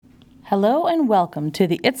Hello and welcome to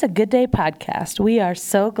the It's a Good Day podcast. We are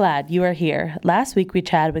so glad you are here. Last week we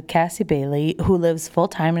chatted with Cassie Bailey, who lives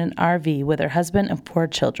full-time in an RV with her husband and 4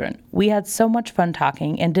 children. We had so much fun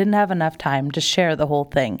talking and didn't have enough time to share the whole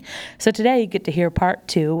thing. So today you get to hear part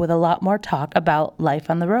 2 with a lot more talk about life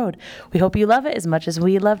on the road. We hope you love it as much as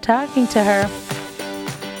we love talking to her.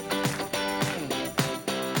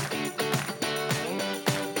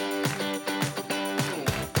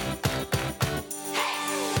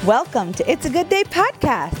 Welcome to It's a Good Day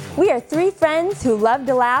podcast. We are 3 friends who love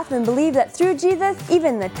to laugh and believe that through Jesus,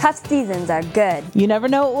 even the tough seasons are good. You never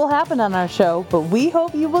know what will happen on our show, but we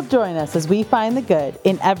hope you will join us as we find the good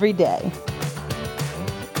in every day.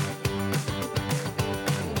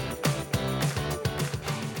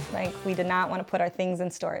 We did not want to put our things in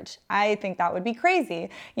storage. I think that would be crazy.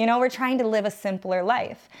 You know, we're trying to live a simpler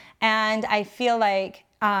life. And I feel like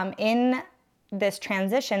in this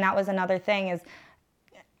transition, that was another thing, is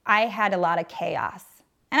I had a lot of chaos.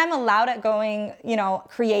 And I'm a loud outgoing,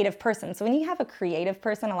 creative person. So when you have a creative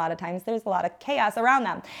person, a lot of times there's a lot of chaos around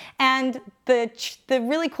them. And the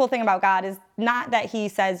really cool thing about God is not that he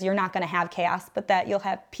says you're not going to have chaos, but that you'll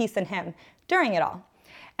have peace in him during it all.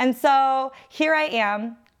 And so here I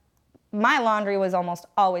am. My laundry was almost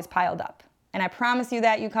always piled up. And I promise you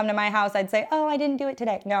that you come to my house, I'd say, oh, I didn't do it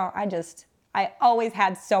today. No, I always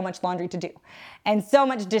had so much laundry to do and so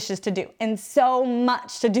much dishes to do and so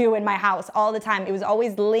much to do in my house all the time. It was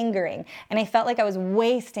always lingering and I felt like I was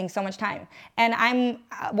wasting so much time. And I'm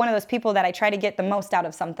one of those people that I try to get the most out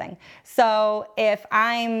of something. So if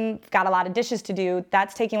I'm got a lot of dishes to do,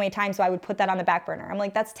 that's taking away time, so I would put that on the back burner. I'm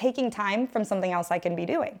like, that's taking time from something else I can be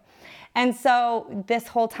doing. And so this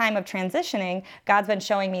whole time of transitioning, God's been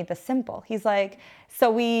showing me the simple. He's like, so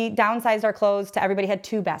we downsized our clothes to everybody had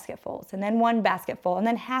 2 basketfuls and then 1 basketful and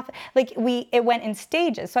then half, it went in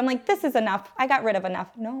stages. So I'm like, this is enough. I got rid of enough.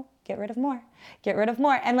 No, get rid of more. Get rid of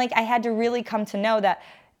more. And I had to really come to know that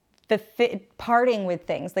parting with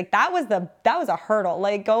things, that was a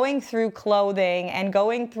hurdle, going through clothing and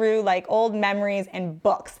going through old memories and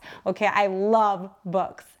books. Okay, I love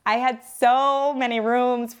books. I had so many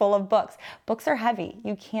rooms full of books. Books are heavy.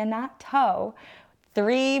 You cannot tow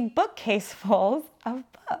 3 bookcasefuls of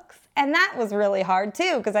books. And that was really hard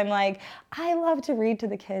too, because I'm like, I love to read to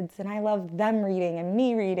the kids and I love them reading and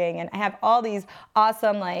me reading. And I have all these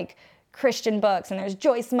awesome Christian books, and there's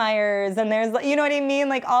Joyce Meyers, and there's, you know what I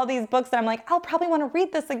mean? All these books that I'm like, I'll probably want to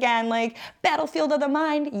read this again, Battlefield of the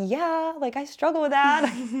Mind. Yeah, I struggle with that.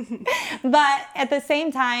 But at the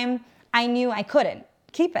same time, I knew I couldn't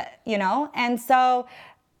keep it, And so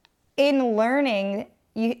in learning,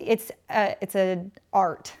 it's an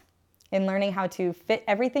art in learning how to fit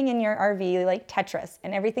everything in your RV like Tetris,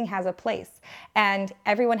 and everything has a place. And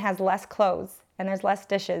everyone has less clothes, and there's less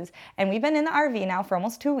dishes. And we've been in the RV now for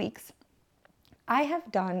almost 2 weeks. I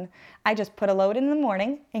just put a load in the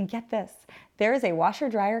morning, and get this, there is a washer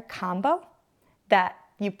dryer combo that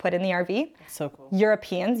you put in the RV. That's so cool.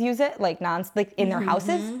 Europeans use it in their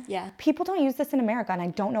houses. Yeah. People don't use this in America, and I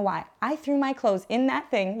don't know why. I threw my clothes in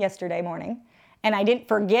that thing yesterday morning, and I didn't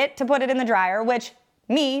forget to put it in the dryer, which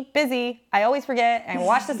busy, I always forget, and I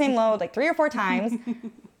wash the same load 3 or 4 times.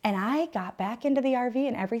 And I got back into the RV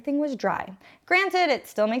and everything was dry. Granted, it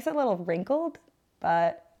still makes it a little wrinkled,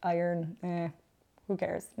 but iron, who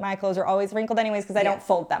cares? My clothes are always wrinkled anyways because I don't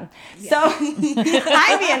fold them. Yeah. So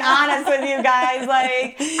I'm being honest with you guys.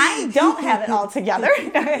 I don't have it all together.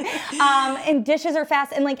 And dishes are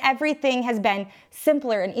fast, and everything has been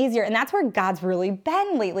simpler and easier. And that's where God's really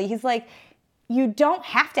been lately. He's like, you don't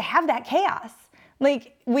have to have that chaos.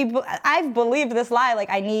 I've believed this lie,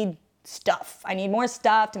 I need stuff. I need more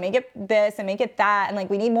stuff to make it this and make it that. And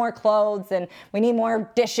we need more clothes and we need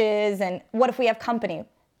more dishes. And what if we have company?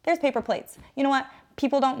 There's paper plates. You know what?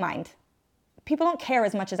 People don't mind. People don't care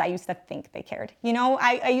as much as I used to think they cared.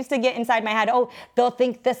 I used to get inside my head, oh, they'll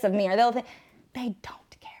think this of me, or they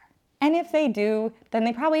don't care. And if they do, then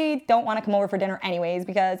they probably don't want to come over for dinner anyways,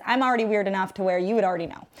 because I'm already weird enough to where you would already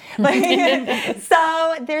know.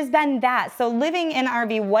 So there's been that. So living in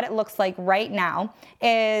RV, what it looks like right now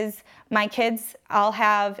is my kids all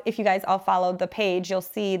have, if you guys all follow the page, you'll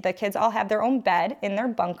see the kids all have their own bed in their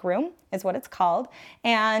bunk room, is what it's called.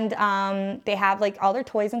 And they have all their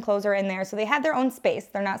toys and clothes are in there. So they have their own space.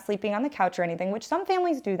 They're not sleeping on the couch or anything, which some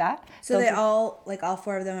families do that. So they all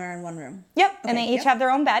 4 of them are in one room? Yep. Okay, and they each have their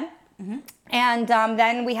own bed. Mm-hmm. And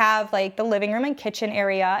then we have the living room and kitchen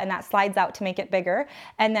area, and that slides out to make it bigger.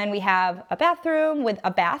 And then we have a bathroom with a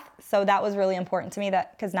bath. So that was really important to me,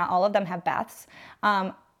 that because not all of them have baths.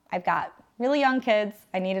 I've got really young kids.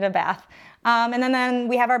 I needed a bath. And then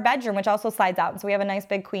we have our bedroom, which also slides out. So we have a nice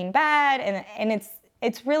big queen bed, and it's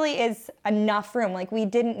it really is enough room. Like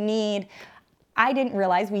I didn't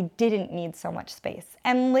realize we didn't need so much space.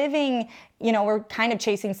 And living, we're kind of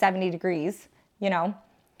chasing 70 degrees,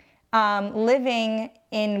 living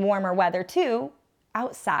in warmer weather too,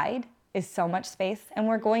 outside is so much space, and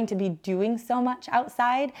we're going to be doing so much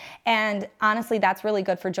outside. And honestly, that's really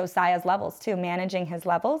good for Josiah's levels too, managing his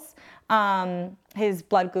levels, his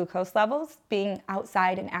blood glucose levels, being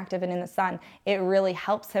outside and active and in the sun. It really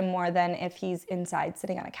helps him more than if he's inside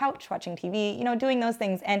sitting on a couch watching TV, doing those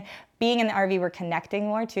things. And being in the RV, we're connecting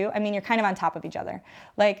more too. I mean, you're kind of on top of each other.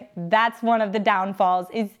 Like, that's one of the downfalls,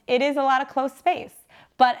 is it is a lot of close space.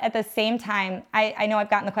 But at the same time, I know I've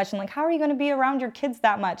gotten the question, like, how are you going to be around your kids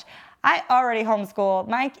that much? I already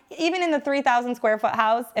homeschool. Even in the 3,000 square foot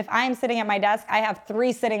house, if I'm sitting at my desk, I have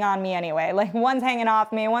 3 sitting on me anyway. Like, one's hanging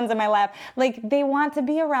off me, one's in my lap. Like, they want to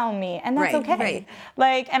be around me, and that's okay. Right.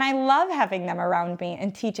 Like, and I love having them around me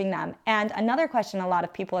and teaching them. And another question a lot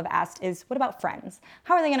of people have asked is, what about friends?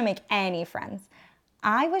 How are they going to make any friends?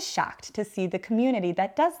 I was shocked to see the community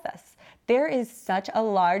that does this. There is such a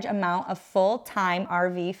large amount of full-time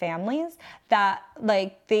RV families that,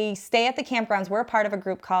 like, they stay at the campgrounds. We're a part of a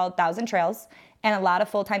group called Thousand Trails, and a lot of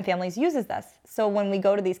full-time families uses this. So when we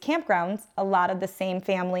go to these campgrounds, a lot of the same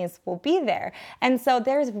families will be there. And so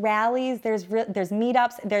there's rallies, there's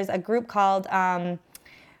meetups. There's a group called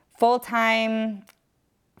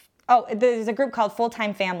there's a group called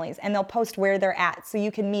Full-Time Families, and they'll post where they're at, so you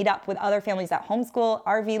can meet up with other families that homeschool,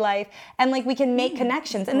 RV life, and like we can make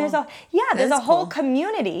connections. Cool. And there's a whole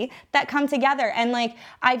community that come together. And like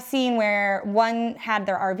I've seen where one had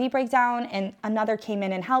their RV breakdown and another came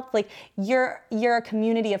in and helped. Like you're a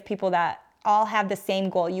community of people that all have the same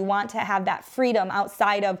goal. You want to have that freedom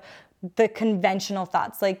outside of the conventional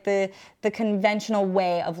thoughts, like the conventional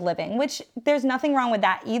way of living, which there's nothing wrong with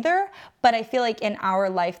that either. But I feel like in our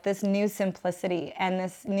life, this new simplicity and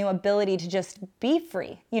this new ability to just be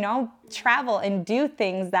free, travel and do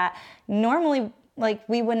things that normally like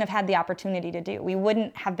we wouldn't have had the opportunity to do. We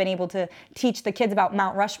wouldn't have been able to teach the kids about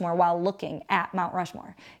Mount Rushmore while looking at Mount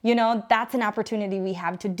Rushmore. That's an opportunity we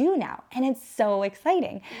have to do now. And it's so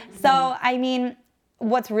exciting. Mm-hmm. So, I mean,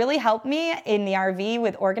 what's really helped me in the RV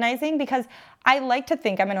with organizing, because I like to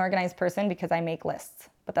think I'm an organized person because I make lists,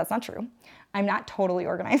 but that's not true. I'm not totally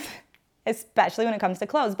organized, especially when it comes to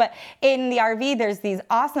clothes. But in the RV, there's these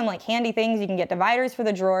awesome like handy things. You can get dividers for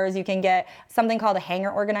the drawers. You can get something called a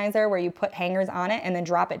hanger organizer where you put hangers on it and then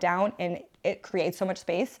drop it down, and it creates so much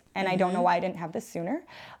space. And I don't know why I didn't have this sooner.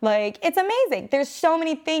 Like, it's amazing. There's so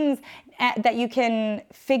many things that you can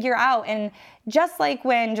figure out. And just like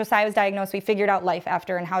when Josiah was diagnosed, we figured out life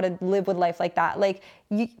after and how to live with life like that. Like,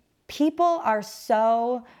 people are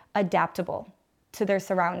so adaptable to their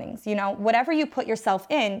surroundings. Whatever you put yourself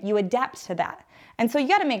in, you adapt to that. And so you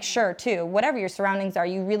got to make sure too, whatever your surroundings are,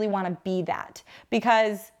 you really want to be that,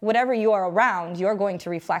 because whatever you are around, you're going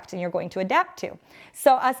to reflect and you're going to adapt to.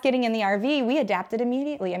 So us getting in the RV, we adapted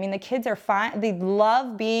immediately. I mean, the kids are fine. They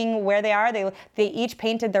love being where they are. They each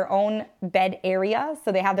painted their own bed area.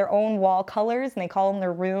 So they have their own wall colors and they call them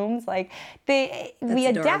their rooms. Like we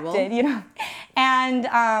adapted, And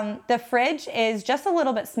the fridge is just a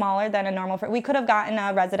little bit smaller than a normal fridge. We could have gotten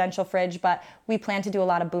a residential fridge, but we plan to do a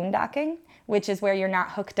lot of boondocking, which is where you're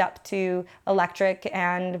not hooked up to electric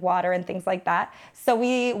and water and things like that. So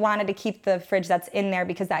we wanted to keep the fridge that's in there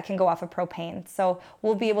because that can go off of propane. So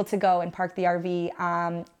we'll be able to go and park the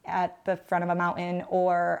RV at the front of a mountain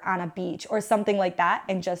or on a beach or something like that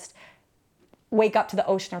and just wake up to the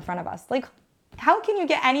ocean in front of us. Like, how can you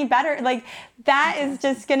get any better? Like, that is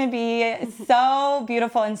just going to be so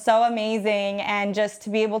beautiful and so amazing. And just to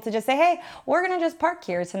be able to just say, hey, we're going to just park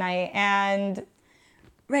here tonight. And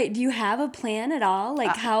right. Do you have a plan at all?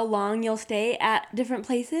 Like how long you'll stay at different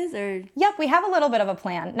places? Or Yep, we have a little bit of a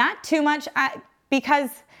plan. Not too much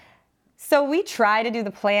so we try to do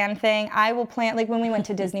the plan thing. I will plan, like when we went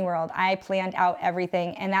to Disney World, I planned out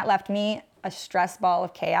everything, and that left me a stress ball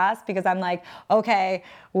of chaos because I'm like, okay,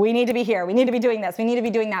 we need to be here. We need to be doing this. We need to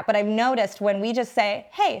be doing that. But I've noticed when we just say,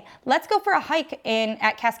 hey, let's go for a hike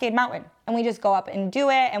at Cascade Mountain, and we just go up and do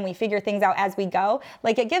it, and we figure things out as we go,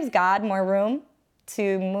 like it gives God more room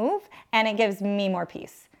to move, and it gives me more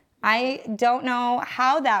peace. I don't know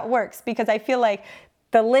how that works because I feel like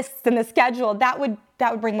the lists and the schedule, that would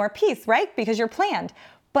bring more peace, right? Because you're planned.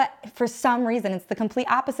 But for some reason, it's the complete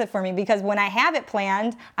opposite for me, because when I have it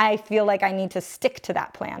planned, I feel like I need to stick to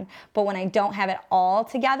that plan. But when I don't have it all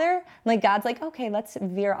together, like God's like, okay, let's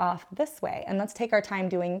veer off this way and let's take our time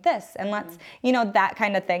doing this and let's, that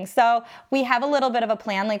kind of thing. So we have a little bit of a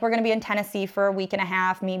plan. Like we're going to be in Tennessee for a week and a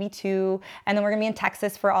half, maybe 2, and then we're going to be in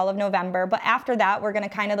Texas for all of November. But after that, we're going to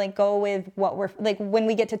kind of like go with what we're like. When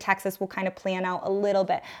we get to Texas, we'll kind of plan out a little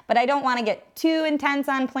bit. But I don't want to get too intense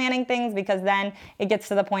on planning things, because then it gets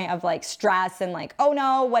to the point of like stress and like, oh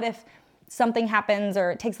no, what if something happens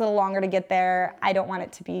or it takes a little longer to get there? I don't want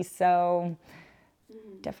it to be so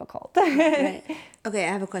difficult. Right. Okay,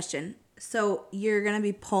 I have a question. So you're going to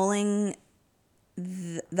be pulling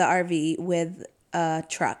the RV with a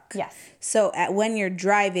truck. Yes. So when you're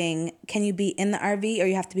driving, can you be in the RV or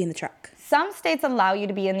you have to be in the truck? Some states allow you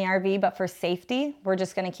to be in the RV, but for safety, we're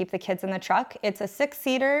just going to keep the kids in the truck. It's a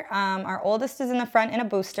 6-seater. Our oldest is in the front in a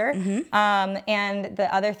booster, and the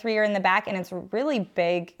other 3 are in the back, and it's really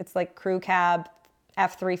big. It's like crew cab,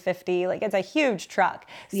 F-350. Like, it's a huge truck.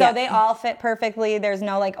 So they all fit perfectly. There's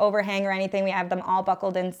no like overhang or anything. We have them all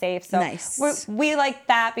buckled in safe. So nice. we like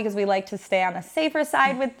that because we like to stay on the safer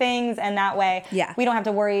side with things, and that way we don't have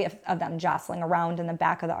to worry of them jostling around in the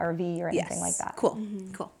back of the RV or anything like that. Cool.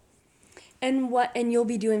 Cool. And you'll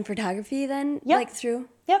be doing photography then? Yep. Like through?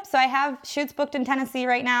 Yep, so I have shoots booked in Tennessee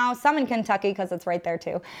right now, some in Kentucky because it's right there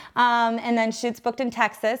too, and then shoots booked in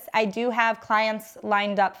Texas. I do have clients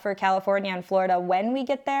lined up for California and Florida when we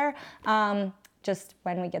get there. Just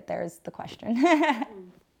when we get there is the question.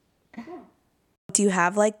 Do you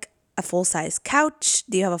have like a full-size couch?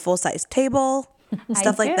 Do you have a full-size table?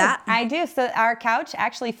 Stuff like that? I do. So our couch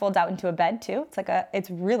actually folds out into a bed too. It's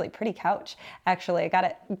really pretty couch. Actually, I got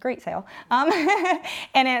it, great sale.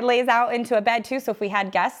 And it lays out into a bed too. So if we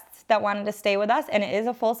had guests that wanted to stay with us, and it is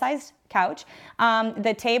a full-size couch.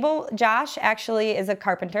 The table, Josh actually is a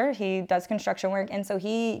carpenter. He does construction work, and so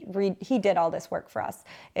he did all this work for us.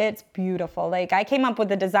 It's beautiful. Like, I came up with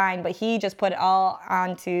the design, but he just put it all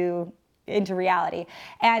into reality.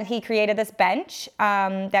 And he created this bench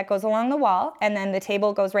that goes along the wall, and then the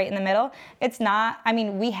table goes right in the middle.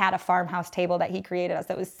 We had a farmhouse table that he created us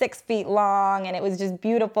that was 6 feet long, and it was just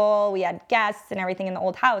beautiful. We had guests and everything in the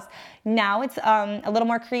old house. Now it's a little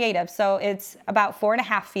more creative. So it's about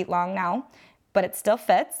 4.5 feet long now, but it still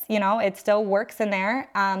fits, it still works in there.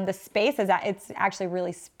 The space it's actually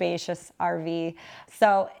really spacious RV.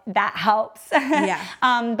 So that helps. Yeah.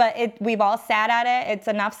 But we've all sat at it. It's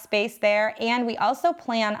enough space there. And we also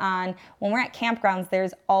plan on, when we're at campgrounds,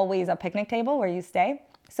 there's always a picnic table where you stay.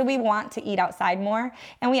 So we want to eat outside more,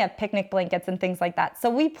 and we have picnic blankets and things like that. So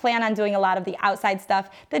we plan on doing a lot of the outside stuff.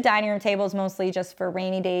 The dining room table is mostly just for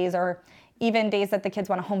rainy days, or even days that the kids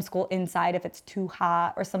want to homeschool inside if it's too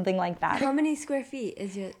hot or something like that. How many square feet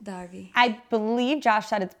is the RV? I believe Josh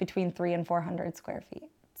said it's between 300 and 400 square feet.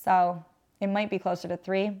 So it might be closer to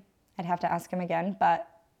 3. I'd have to ask him again, but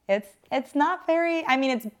it's not very,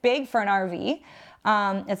 it's big for an RV.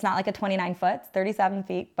 It's not like a 29 foot, it's 37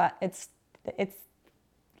 feet, but it's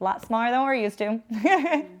a lot smaller than we're used to.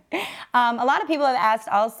 A lot of people have asked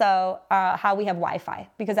also how we have Wi-Fi,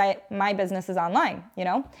 because my business is online,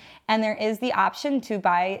 and there is the option to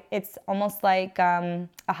buy, it's almost like a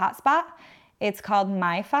hotspot. It's called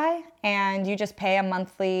MiFi, and you just pay a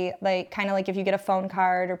monthly, kind of like if you get a phone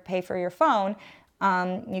card or pay for your phone,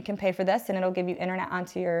 you can pay for this, and it'll give you internet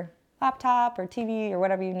onto your laptop or TV or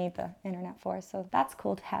whatever you need the internet for. So that's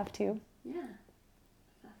cool to have too. Yeah.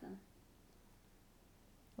 Awesome.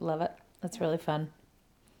 Love it. That's really fun.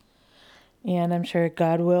 And I'm sure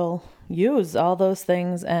God will use all those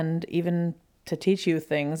things, and even to teach you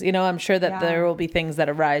things. I'm sure that there will be things that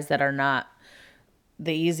arise that are not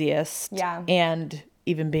the easiest. Yeah. And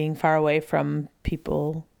even being far away from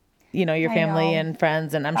people, your family and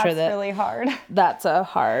friends. And I'm sure that's really hard. That's a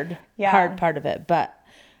hard part of it. But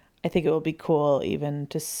I think it will be cool even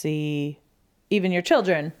to see even your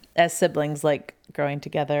children as siblings, like growing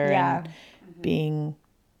together and being,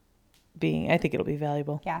 I think it'll be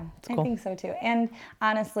valuable. Yeah, cool. I think so too. And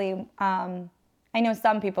honestly, I know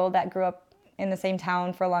some people that grew up in the same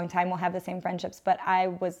town for a long time will have the same friendships, but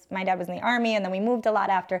my dad was in the Army, and then we moved a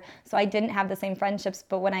lot after, so I didn't have the same friendships.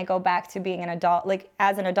 But when I go back to being an adult,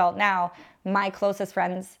 as an adult now, my closest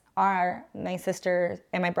friends are my sister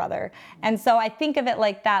and my brother. And so I think of it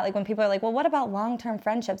like that. Like when people are like, well, what about long-term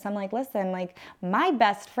friendships? I'm like, listen, my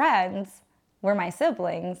best friends were my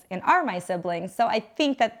siblings and are my siblings. So I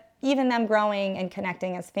think that even them growing and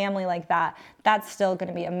connecting as family like that, that's still going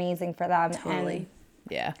to be amazing for them. Totally.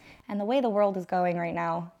 And the way the world is going right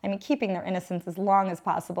now, keeping their innocence as long as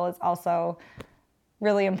possible is also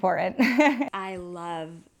really important. I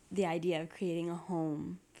love the idea of creating a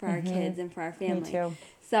home for our kids and for our family. Me too.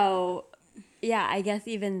 So, yeah, I guess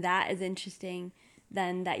even that is interesting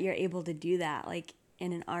then that you're able to do that, like,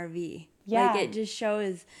 in an RV. Yeah. Like, it just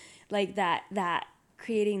shows, like, that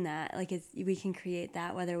creating that, like, we can create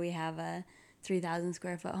that whether we have a 3,000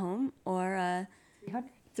 square foot home or a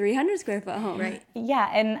 300 square foot home. Right. Yeah,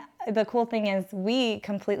 and the cool thing is we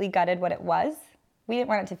completely gutted what it was. We didn't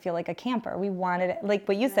want it to feel like a camper. We wanted it, like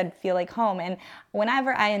what you said, feel like home. And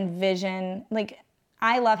whenever I envision, like,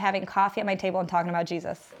 I love having coffee at my table and talking about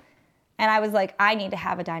Jesus. And I was like, I need to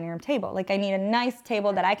have a dining room table. Like, I need a nice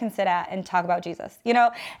table that I can sit at and talk about Jesus, you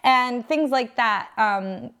know? And things like that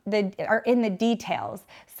are in the details.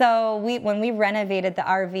 So when we renovated the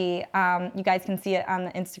RV, you guys can see it on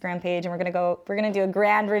the Instagram page, and we're gonna do a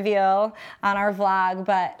grand reveal on our vlog,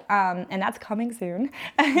 but and that's coming soon.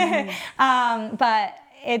 But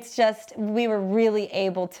it's just, we were really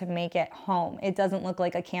able to make it home. It doesn't look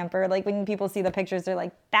like a camper. Like, when people see the pictures, they're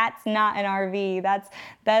like, that's not an RV.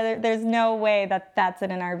 There's no way that's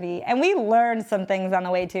in an RV. And we learned some things on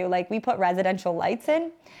the way too. Like, we put residential lights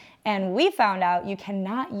in, and we found out you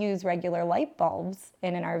cannot use regular light bulbs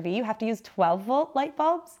in an RV. You have to use 12-volt light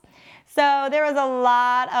bulbs. So there was a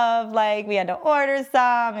lot of, like, we had to order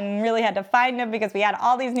some and really had to find them because we had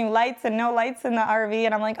all these new lights and no lights in the RV.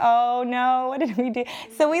 And I'm like, oh no, what did we do?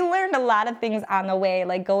 So we learned a lot of things on the way,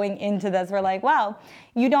 like going into this. We're like, well,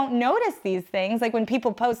 you don't notice these things. Like, when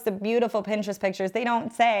people post the beautiful Pinterest pictures, they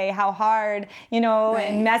don't say how hard, you know,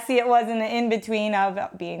 and messy it was in the in-between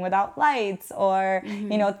of being without lights or,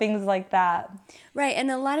 you know, things like that. Right,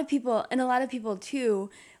 and a lot of people too,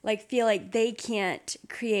 like, feel like they can't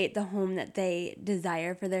create the home that they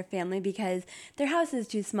desire for their family because their house is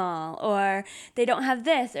too small or they don't have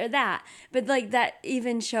this or that. But, like, that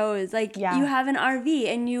even shows, like, you have an RV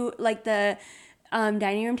and you, like, the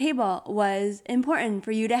dining room table was important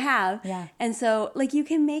for you to have. Yeah. And so, like, you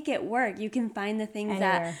can make it work. You can find the things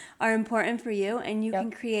that Anywhere. are important for you, and you can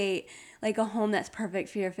create, like, a home that's perfect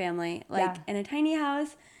for your family. Like, in a tiny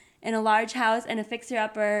house, in a large house, and a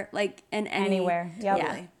fixer-upper, like, in Anywhere. Yep.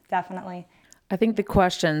 Yeah. Definitely. I think the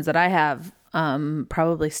questions that I have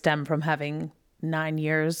probably stem from having 9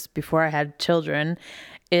 years before I had children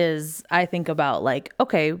is I think about, like,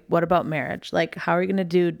 okay, what about marriage? Like, how are you going to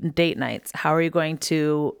do date nights? How are you going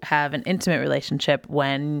to have an intimate relationship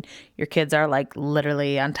when your kids are, like,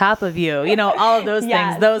 literally on top of you? You know, all of those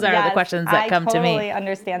things. Those are the questions that come to me. I totally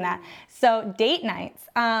understand that. So date nights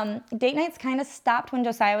kind of stopped when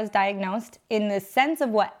Josiah was diagnosed in the sense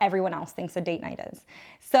of what everyone else thinks a date night is.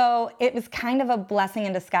 So it was kind of a blessing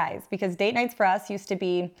in disguise because date nights for us used to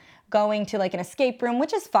be going to, like, an escape room,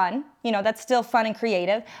 which is fun. You know, that's still fun and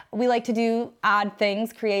creative. We like to do odd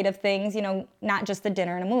things, creative things, you know, not just the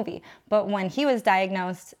dinner and a movie. But when he was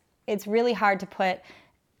diagnosed, it's really hard to put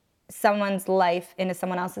someone's life into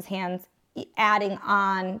someone else's hands, adding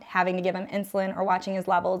on having to give him insulin or watching his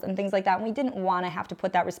levels and things like that. And we didn't want to have to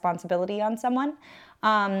put that responsibility on someone.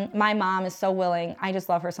 My mom is so willing. I just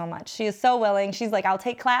love her so much. She is so willing. She's like, I'll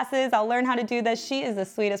take classes. I'll learn how to do this. She is the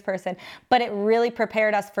sweetest person. But it really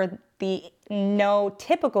prepared us for the no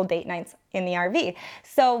typical date nights in the RV.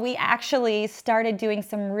 So we actually started doing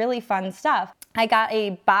some really fun stuff. I got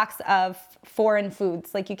a box of foreign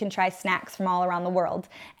foods, like you can try snacks from all around the world.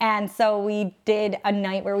 And so we did a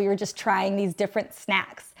night where we were just trying these different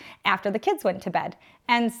snacks after the kids went to bed.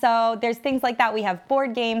 And so there's things like that. We have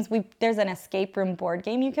board games. There's an escape room board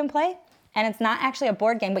game you can play. And it's not actually a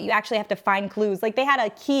board game, but you actually have to find clues. Like, they had a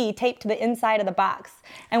key taped to the inside of the box.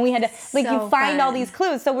 And we had to, like, So you find all fun. these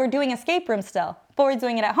clues. So we're doing escape room still, but we're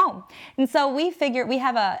doing it at home. And so we figured we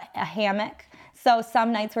have a hammock. So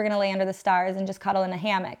some nights we're going to lay under the stars and just cuddle in a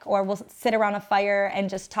hammock. Or we'll sit around a fire and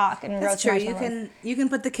just talk and roast That's true. marshmallows. You can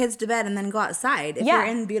put the kids to bed and then go outside. If you're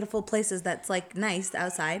in beautiful places that's, like, nice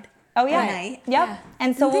outside. Oh, yeah. At night. Yep. Yeah.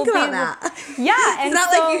 And so Think we'll about be that. Yeah. And It's not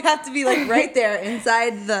so, like you have to be, like, right there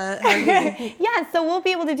inside the RV. yeah, so we'll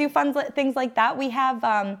be able to do fun things like that. We have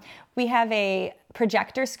a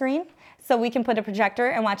projector screen, so we can put a projector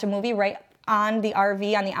and watch a movie right on the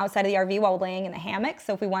RV, on the outside of the RV while laying in the hammock.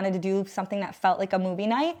 So if we wanted to do something that felt like a movie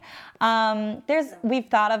night, we've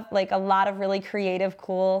thought of, like, a lot of really creative,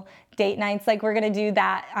 cool date nights. Like, we're gonna do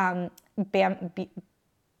that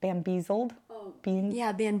bamboozled. Beans.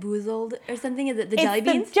 Yeah, bamboozled or something. Is it the It's jelly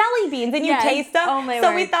beans? the jelly beans, and Yes. you taste them. Oh, my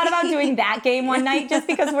so we word. thought about doing that game one night just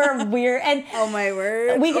because we're weird. And Oh, my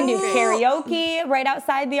word. we can do Cool. karaoke right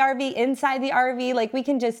outside the RV, inside the RV. Like, we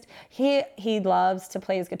can just, he loves to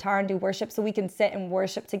play his guitar and do worship, so we can sit and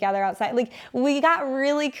worship together outside. Like, we got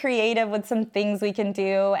really creative with some things we can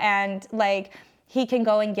do. And, like, he can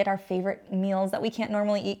go and get our favorite meals that we can't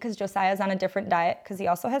normally eat because Josiah's on a different diet because he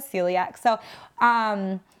also has celiac. So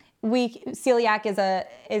celiac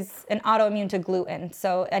is an autoimmune to gluten.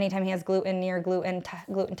 So anytime he has gluten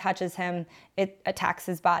touches him, it attacks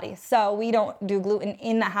his body. So we don't do gluten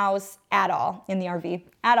in the house at all, in the RV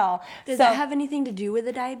at all. Does that have anything to do with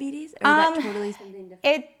the diabetes, or is that totally something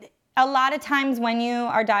different? A lot of times when you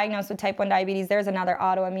are diagnosed with type 1 diabetes, there's another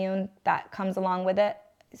autoimmune that comes along with it.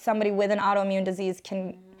 Somebody with an autoimmune disease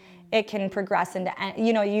can progress into,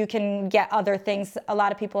 you can get other things. A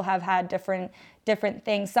lot of people have had different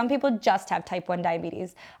things. Some people just have type 1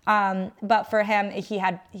 diabetes. But for him,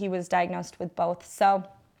 he was diagnosed with both. So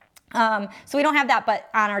we don't have that, but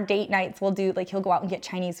on our date nights, we'll do, he'll go out and get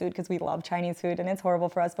Chinese food because we love Chinese food and it's horrible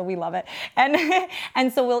for us, but we love it.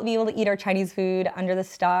 And so we'll be able to eat our Chinese food under the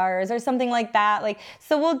stars or something like that.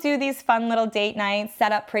 So we'll do these fun little date nights,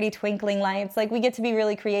 set up pretty twinkling lights. We get to be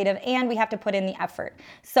really creative and we have to put in the effort.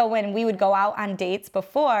 So when we would go out on dates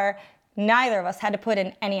before, neither of us had to put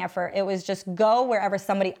in any effort. It was just go wherever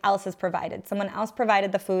somebody else has provided. Someone else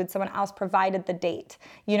provided the food, someone else provided the date.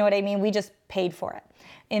 You know what I mean? We just paid for it.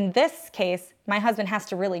 In this case, my husband has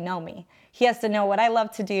to really know me. He has to know what I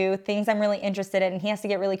love to do, things I'm really interested in, and he has to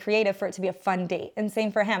get really creative for it to be a fun date. And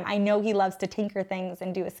same for him. I know he loves to tinker things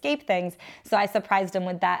and do escape things, so I surprised him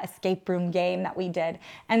with that escape room game that we did.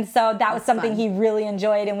 And so that was something he really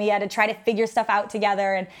enjoyed, and we had to try to figure stuff out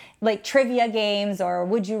together, and trivia games or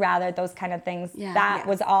would you rather, those kind of things.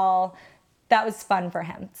 That was fun for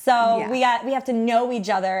him. So we have to know each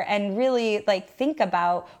other and really think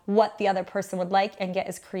about what the other person would like and get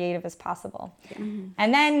as creative as possible. Mm-hmm.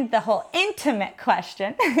 And then the whole intimate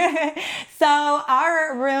question. So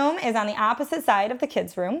our room is on the opposite side of the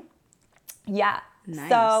kids' room. Yeah. Nice.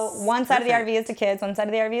 So one side of the RV is the kids, one side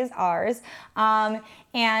of the RV is ours.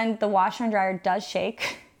 And the washer and dryer does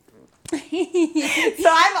shake. So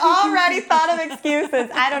I've already thought of excuses.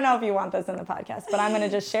 I don't know if you want this in the podcast, but I'm going to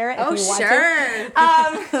just share it if you want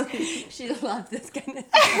to. She loves this kind of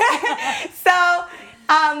thing. So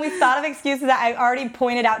we've thought of excuses that I already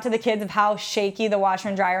pointed out to the kids of how shaky the washer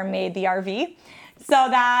and dryer made the RV so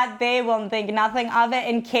that they will think nothing of it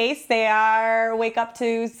in case they wake up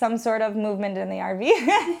to some sort of movement in the RV.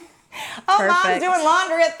 Oh, Perfect. Mom's doing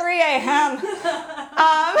laundry at 3 a.m.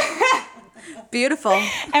 Beautiful.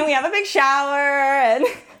 And we have a big shower and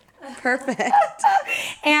perfect.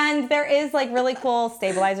 And there is really cool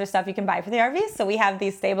stabilizer stuff you can buy for the RV. So we have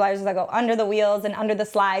these stabilizers that go under the wheels and under the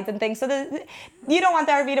slides and things. So that you don't want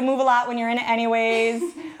the RV to move a lot when you're in it anyways,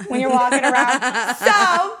 when you're walking around.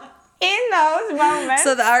 So in those moments.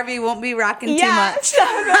 So the RV won't be rocking too much. So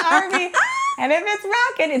the RV. And if it's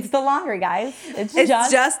rocking, it's the laundry, guys. It's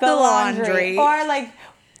just the laundry. Or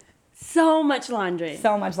so much laundry.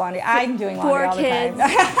 So much laundry. I'm doing laundry all the time. 4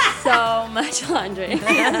 kids. So much laundry.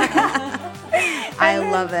 I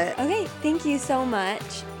love it. Okay, thank you so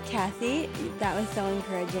much, Kathy. That was so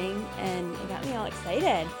encouraging and it got me all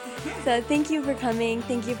excited. So thank you for coming.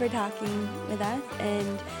 Thank you for talking with us.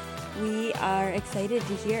 And we are excited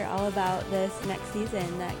to hear all about this next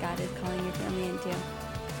season that God is calling your family into.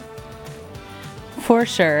 For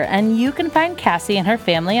sure. And you can find Cassie and her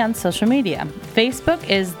family on social media. Facebook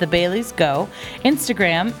is The Baileys Go.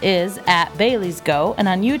 Instagram is @Bailey'sGo. And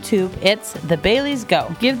on YouTube, it's The Baileys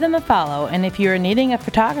Go. Give them a follow. And if you're needing a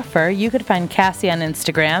photographer, you could find Cassie on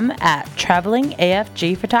Instagram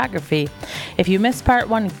 @TravelingAFG Photography. If you missed part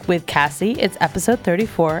 1 with Cassie, it's episode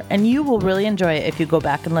 34, and you will really enjoy it if you go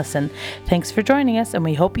back and listen. Thanks for joining us, and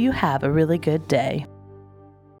we hope you have a really good day.